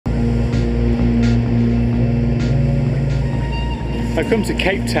I've come to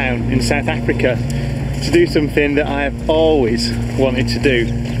Cape Town in South Africa to do something that I have always wanted to do,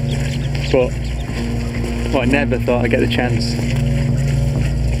 but I never thought I'd get the chance.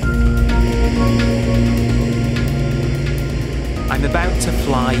 I'm about to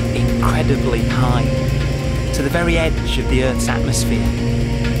fly incredibly high, to the very edge of the Earth's atmosphere.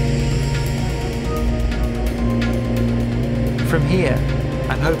 From here,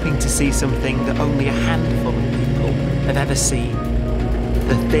 I'm hoping to see something that only a handful of people have ever seen.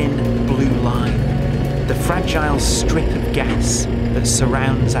 The thin blue line, the fragile strip of gas that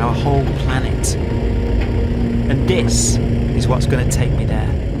surrounds our whole planet. And this is what's going to take me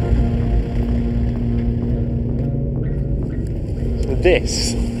there. So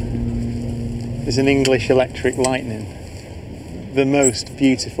this is an English Electric Lightning, the most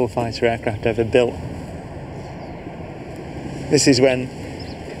beautiful fighter aircraft ever built. This is when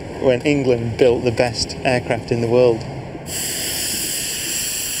England built the best aircraft in the world.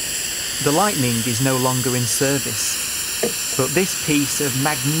 The Lightning is no longer in service, but this piece of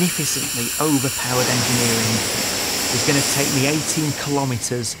magnificently overpowered engineering is going to take me 18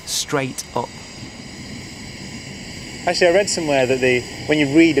 kilometres straight up. Actually, I read somewhere that when you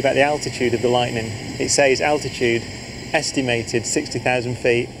read about the altitude of the Lightning, it says altitude estimated 60,000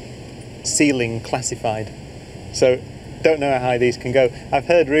 feet, ceiling classified. So, don't know how high these can go. I've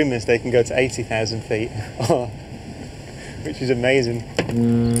heard rumours they can go to 80,000 feet, which is amazing.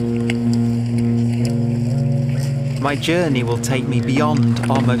 My journey will take me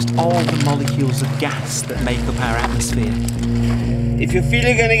beyond almost all the molecules of gas that make up our atmosphere. If you feel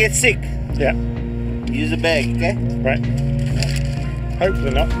you're gonna get sick, Yeah. use a bag, okay? Right.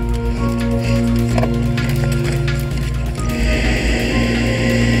 Hopefully not.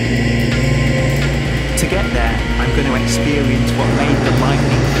 To get there, I'm going to experience what made the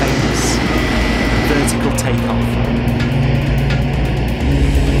Lightning famous: vertical takeoff.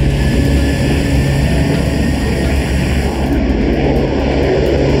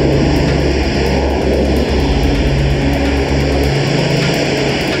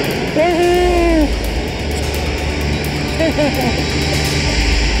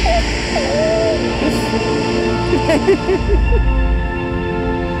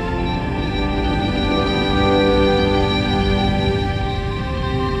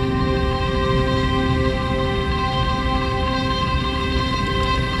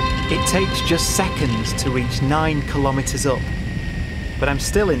 It takes just seconds to reach 9 kilometres up, but I'm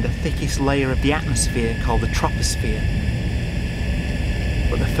still in the thickest layer of the atmosphere called the troposphere.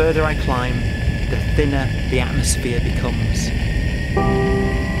 But the further I climb, the thinner the atmosphere becomes.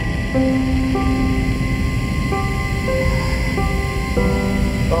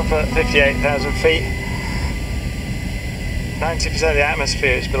 Off at 58,000 feet. 90% of the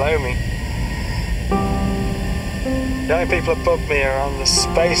atmosphere is below me. The only people above me are on the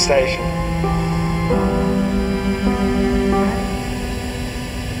space station.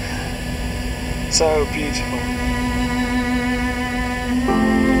 So beautiful.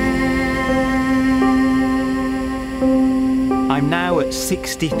 I'm now at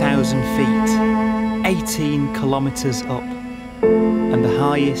 60,000 feet, 18 kilometres up, and the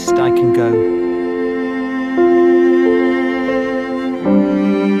highest I can go.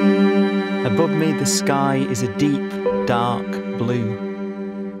 Above me, the sky is a deep, dark blue.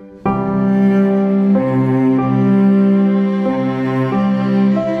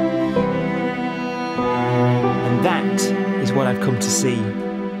 And that is what I've come to see,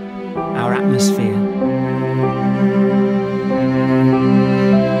 our atmosphere.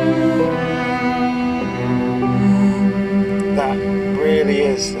 That really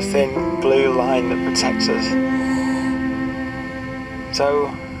is the thin blue line that protects us.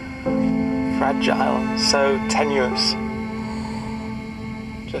 So fragile and so tenuous.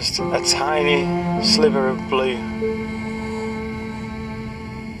 Just a tiny sliver of blue.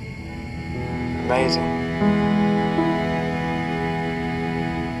 Amazing.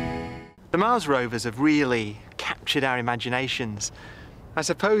 The Mars rovers have really captured our imaginations. I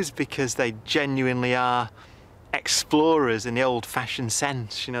suppose because they genuinely are explorers in the old-fashioned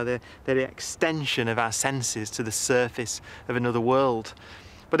sense. You know, they're the extension of our senses to the surface of another world.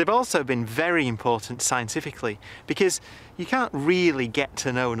 But they've also been very important scientifically, because you can't really get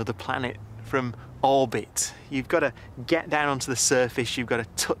to know another planet from orbit. You've got to get down onto the surface, you've got to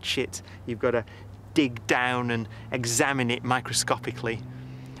touch it, you've got to dig down and examine it microscopically.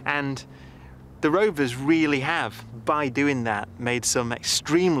 And the rovers really have, by doing that, made some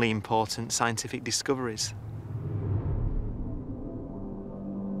extremely important scientific discoveries.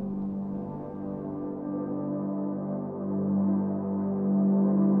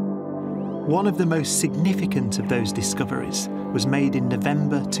 One of the most significant of those discoveries was made in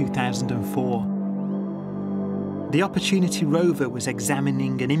November 2004. The Opportunity rover was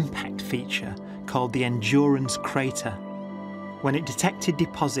examining an impact feature called the Endurance Crater when it detected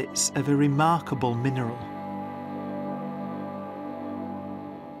deposits of a remarkable mineral.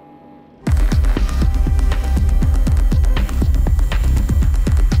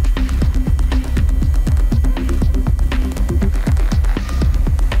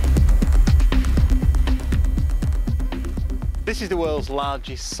 This is the world's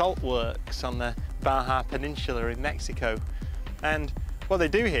largest salt works on the Baja Peninsula in Mexico, and what they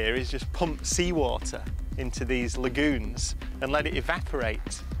do here is just pump seawater into these lagoons and let it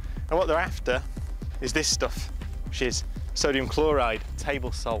evaporate. And what they're after is this stuff, which is sodium chloride,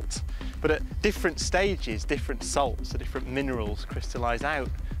 table salt. But at different stages, different salts, or different minerals crystallise out.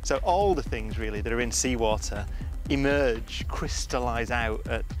 So all the things really that are in seawater emerge, crystallise out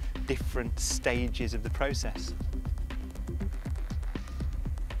at different stages of the process.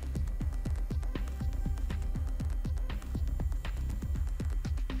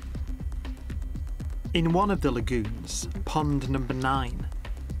 In one of the lagoons, pond number 9,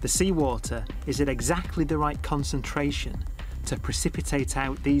 the seawater is at exactly the right concentration to precipitate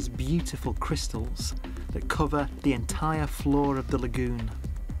out these beautiful crystals that cover the entire floor of the lagoon.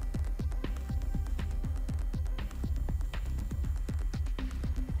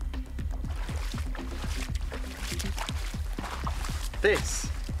 This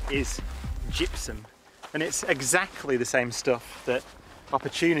is gypsum, and it's exactly the same stuff that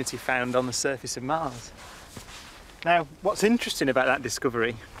Opportunity found on the surface of Mars. Now, what's interesting about that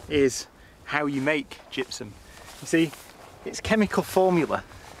discovery is how you make gypsum. You see, its chemical formula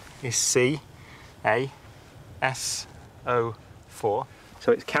is CaSO4,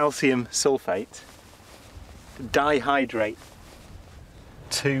 so it's calcium sulfate, dihydrate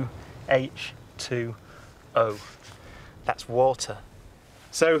 2H2O. That's water.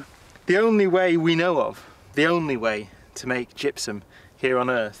 So the only way we know of, the only way to make gypsum here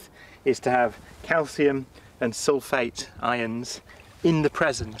on Earth is to have calcium and sulfate ions in the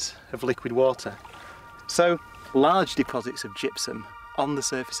presence of liquid water. So large deposits of gypsum on the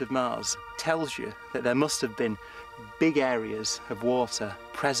surface of Mars tells you that there must have been big areas of water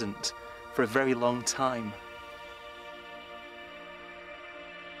present for a very long time.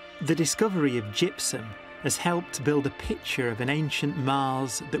 The discovery of gypsum has helped build a picture of an ancient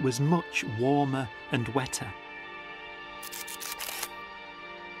Mars that was much warmer and wetter.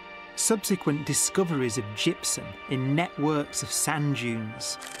 Subsequent discoveries of gypsum in networks of sand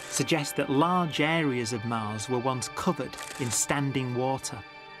dunes suggest that large areas of Mars were once covered in standing water.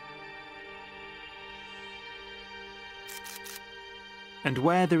 And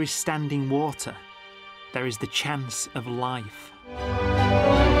where there is standing water, there is the chance of life.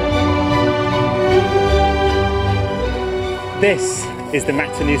 This is the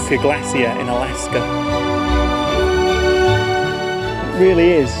Matanuska Glacier in Alaska. It really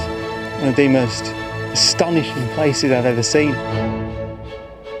is one of the most astonishing places I've ever seen.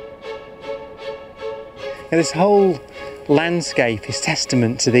 Now, this whole landscape is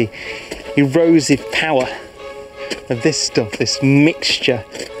testament to the erosive power of this stuff, this mixture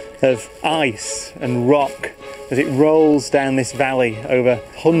of ice and rock as it rolls down this valley over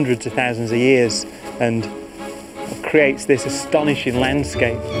hundreds of thousands of years and creates this astonishing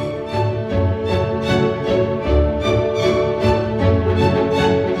landscape.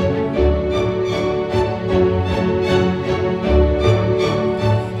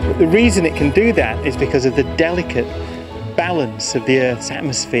 The reason it can do that is because of the delicate balance of the Earth's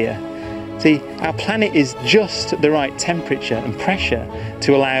atmosphere. See, our planet is just at the right temperature and pressure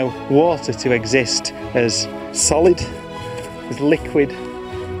to allow water to exist as solid, as liquid,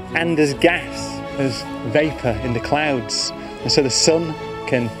 and as gas, as vapour in the clouds. And so the sun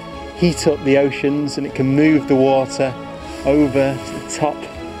can heat up the oceans and it can move the water over to the top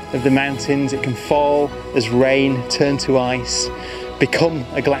of the mountains. It can fall as rain, turn to ice, become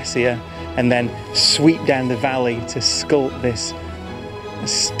a glacier, and then sweep down the valley to sculpt this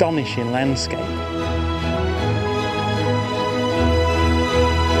astonishing landscape.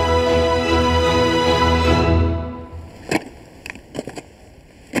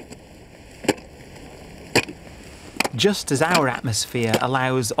 Just as our atmosphere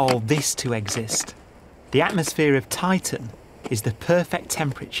allows all this to exist, the atmosphere of Titan is the perfect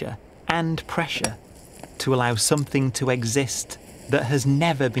temperature and pressure to allow something to exist that has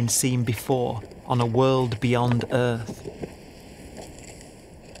never been seen before on a world beyond Earth.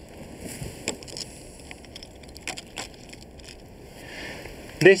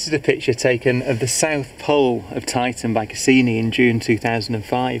 This is a picture taken of the South Pole of Titan by Cassini in June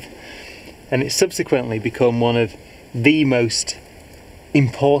 2005. and it's subsequently become one of the most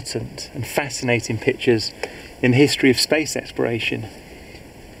important and fascinating pictures in the history of space exploration.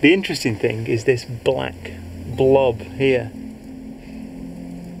 The interesting thing is this black blob here.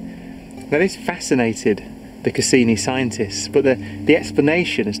 Now this fascinated the Cassini scientists, but the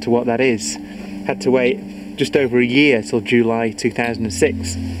explanation as to what that is had to wait just over a year till July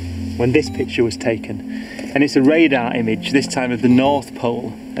 2006 when this picture was taken. And it's a radar image, this time of the North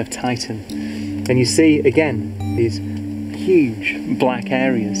Pole of Titan. And you see again these huge black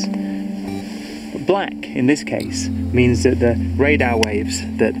areas. But black in this case means that the radar waves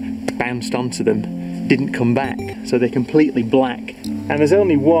that bounced onto them didn't come back, so they're completely black. And there's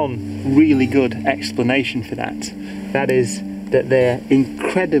only one really good explanation for that. That is that they're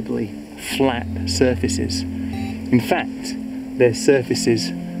incredibly flat surfaces. In fact, they're surfaces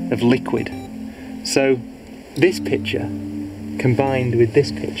of liquid. So this picture combined with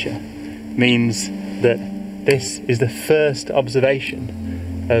this picture means that this is the first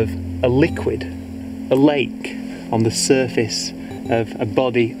observation of a liquid, a lake, on the surface of a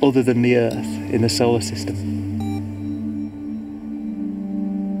body other than the Earth in the solar system.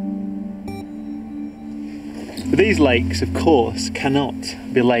 But these lakes, of course, cannot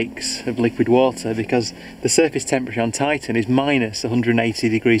be lakes of liquid water because the surface temperature on Titan is minus 180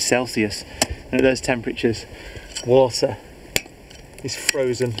 degrees Celsius, and at those temperatures water is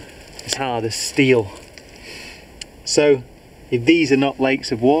frozen as hard as steel. So if these are not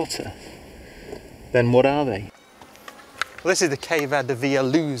lakes of water, then what are they? Well, this is the Cava de Villa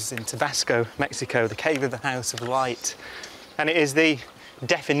Luz in Tabasco, Mexico, the Cave of the House of Light. And it is the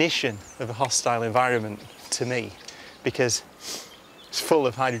definition of a hostile environment to me, because it's full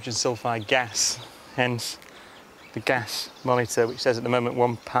of hydrogen sulfide gas, hence the gas monitor, which says at the moment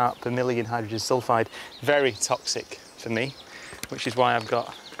 1 part per million hydrogen sulfide. Very toxic for me, which is why I've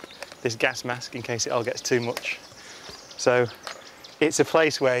got this gas mask in case it all gets too much. So it's a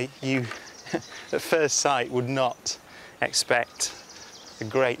place where you, at first sight, would not expect a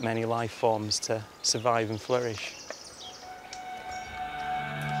great many life forms to survive and flourish.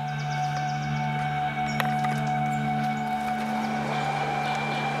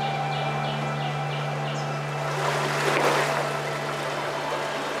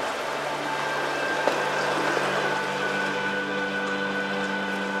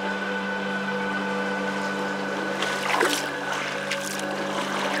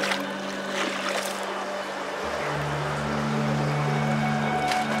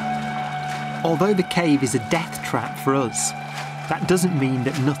 Although the cave is a death trap for us, that doesn't mean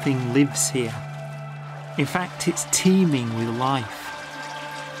that nothing lives here. In fact, it's teeming with life.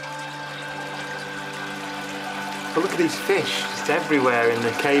 But look at these fish just everywhere in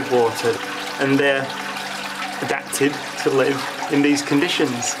the cave water, and they're adapted to live in these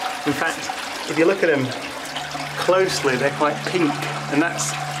conditions. In fact, if you look at them closely, they're quite pink, and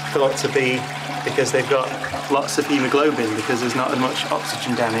that's thought to be because they've got lots of hemoglobin, because there's not as much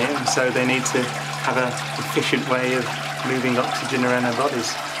oxygen down here, and so they need to have an efficient way of moving oxygen around their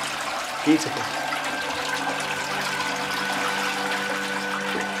bodies. Beautiful.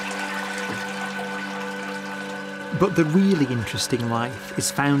 But the really interesting life is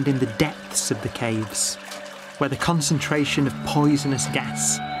found in the depths of the caves, where the concentration of poisonous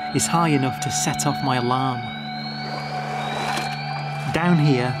gas is high enough to set off my alarm. Down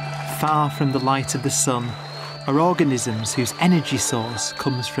here, far from the light of the sun, are organisms whose energy source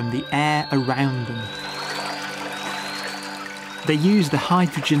comes from the air around them. They use the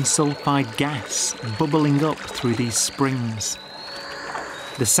hydrogen sulfide gas bubbling up through these springs.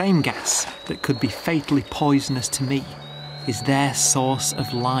 The same gas that could be fatally poisonous to me is their source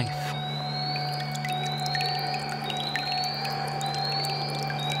of life.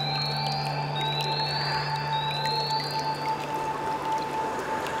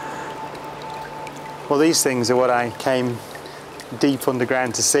 Well, these things are what I came deep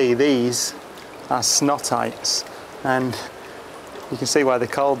underground to see. These are snotites, and you can see why they're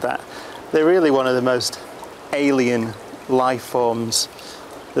called that. They're really one of the most alien life forms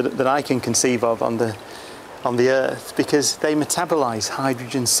that I can conceive of on the Earth, because they metabolize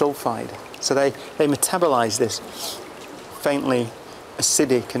hydrogen sulfide. So they metabolize this faintly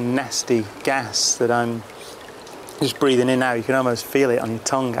acidic and nasty gas that I'm just breathing in now. You can almost feel it on your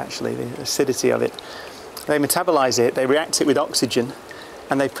tongue, actually, the acidity of it. They metabolize it, they react it with oxygen,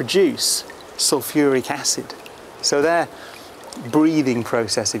 and they produce sulfuric acid. So their breathing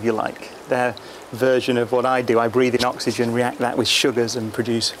process, if you like, their version of what I do, I breathe in oxygen, react that with sugars and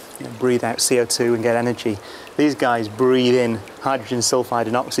produce, breathe out CO2 and get energy. These guys breathe in hydrogen sulfide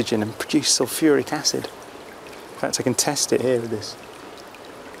and oxygen and produce sulfuric acid. In fact, I can test it here with this.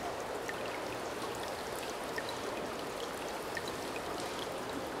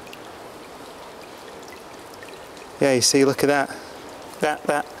 Yeah, you see, look at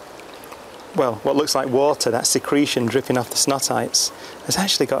that. Well, what looks like water, that secretion dripping off the snotites, has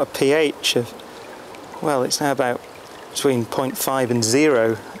actually got a pH of, well, it's now about between 0.5 and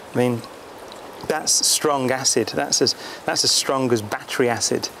 0. I mean, that's strong acid. That's as strong as battery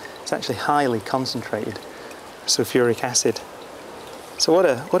acid. It's actually highly concentrated sulfuric acid. So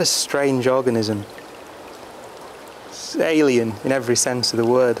what a strange organism. It's alien in every sense of the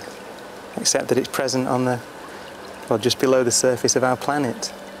word, except that it's present on the, well, just below the surface of our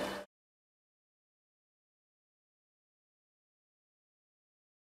planet.